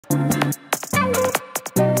Yeah.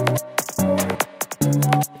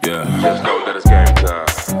 Just know that it's game time.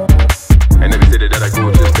 And every city that I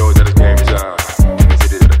go, just know that it's game time. Every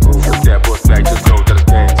city that I go, with that bus back, just know that it's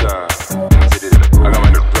game time. Every city that I go, I got my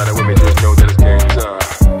new brother with me, just know that it's game time.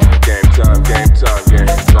 Game time, game time,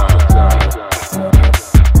 game time,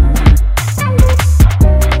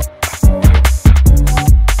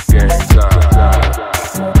 game time.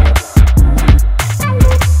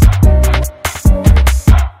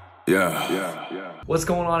 Yeah. What's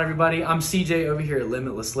going on, everybody? I'm CJ over here at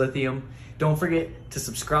Limitless Lithium. Don't forget to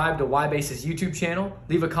subscribe to YBASS's YouTube channel.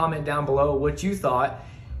 Leave a comment down below what you thought.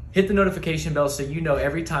 Hit the notification bell so you know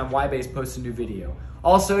every time YBASS posts a new video.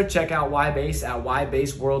 Also, check out YBASS at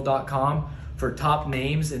ybassworld.com for top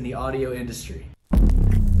names in the audio industry.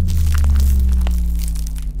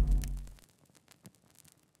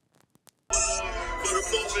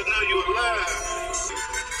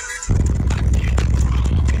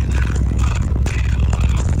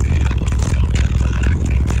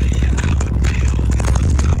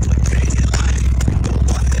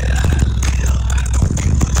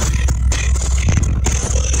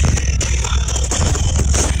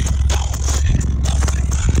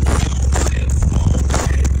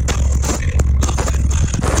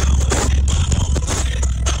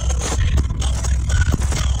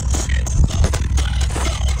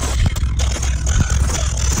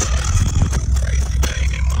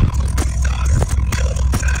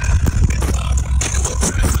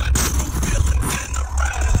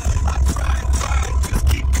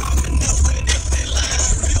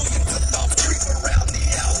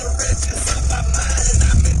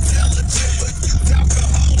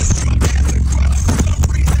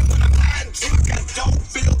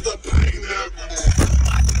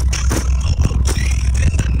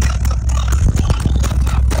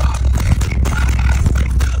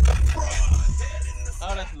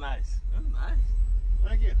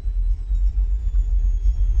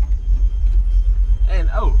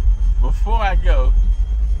 Before I go,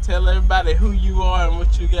 tell everybody who you are and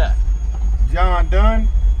what you got. John Dunn,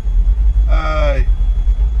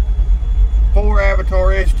 4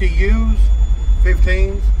 Avatar STUs,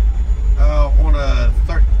 15s, on a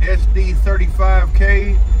SD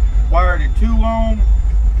 35K, wired at 2 ohm,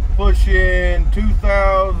 pushing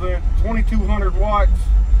 2200 watts,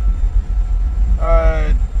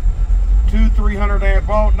 2 300 amp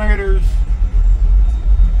alternators,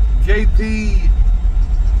 JP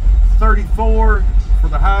 34 for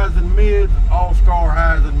the highs and mids, all-star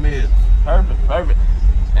highs and mids. Perfect.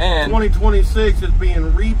 And 2026 is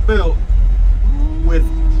being rebuilt with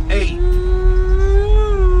 8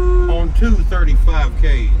 on 2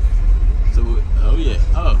 35Ks. So, oh yeah.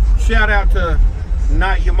 Oh, shout out to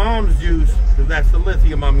Not Your Mom's Juice, because that's the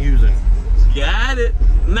lithium I'm using. got it.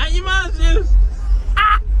 Not Your Mom's Juice.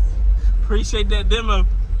 Appreciate that demo.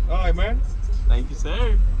 All right, man. Thank you,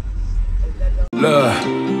 sir. Look,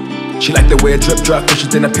 she like the way a drip drop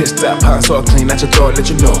pushes in a pit stop. Hands all clean, at your door, let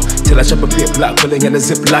you know. Till I chop a pit block, pulling in a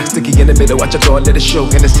zip lock, sticky in the middle, watch your door, let it show.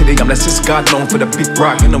 In the city, I'm the sis God known for the big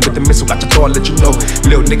rock. And I'm with the missile, watch your door, let you know.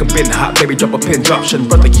 Little nigga been hot, baby, drop a pin, drop.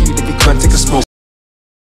 Shouldn't run the key if you can't take a smoke.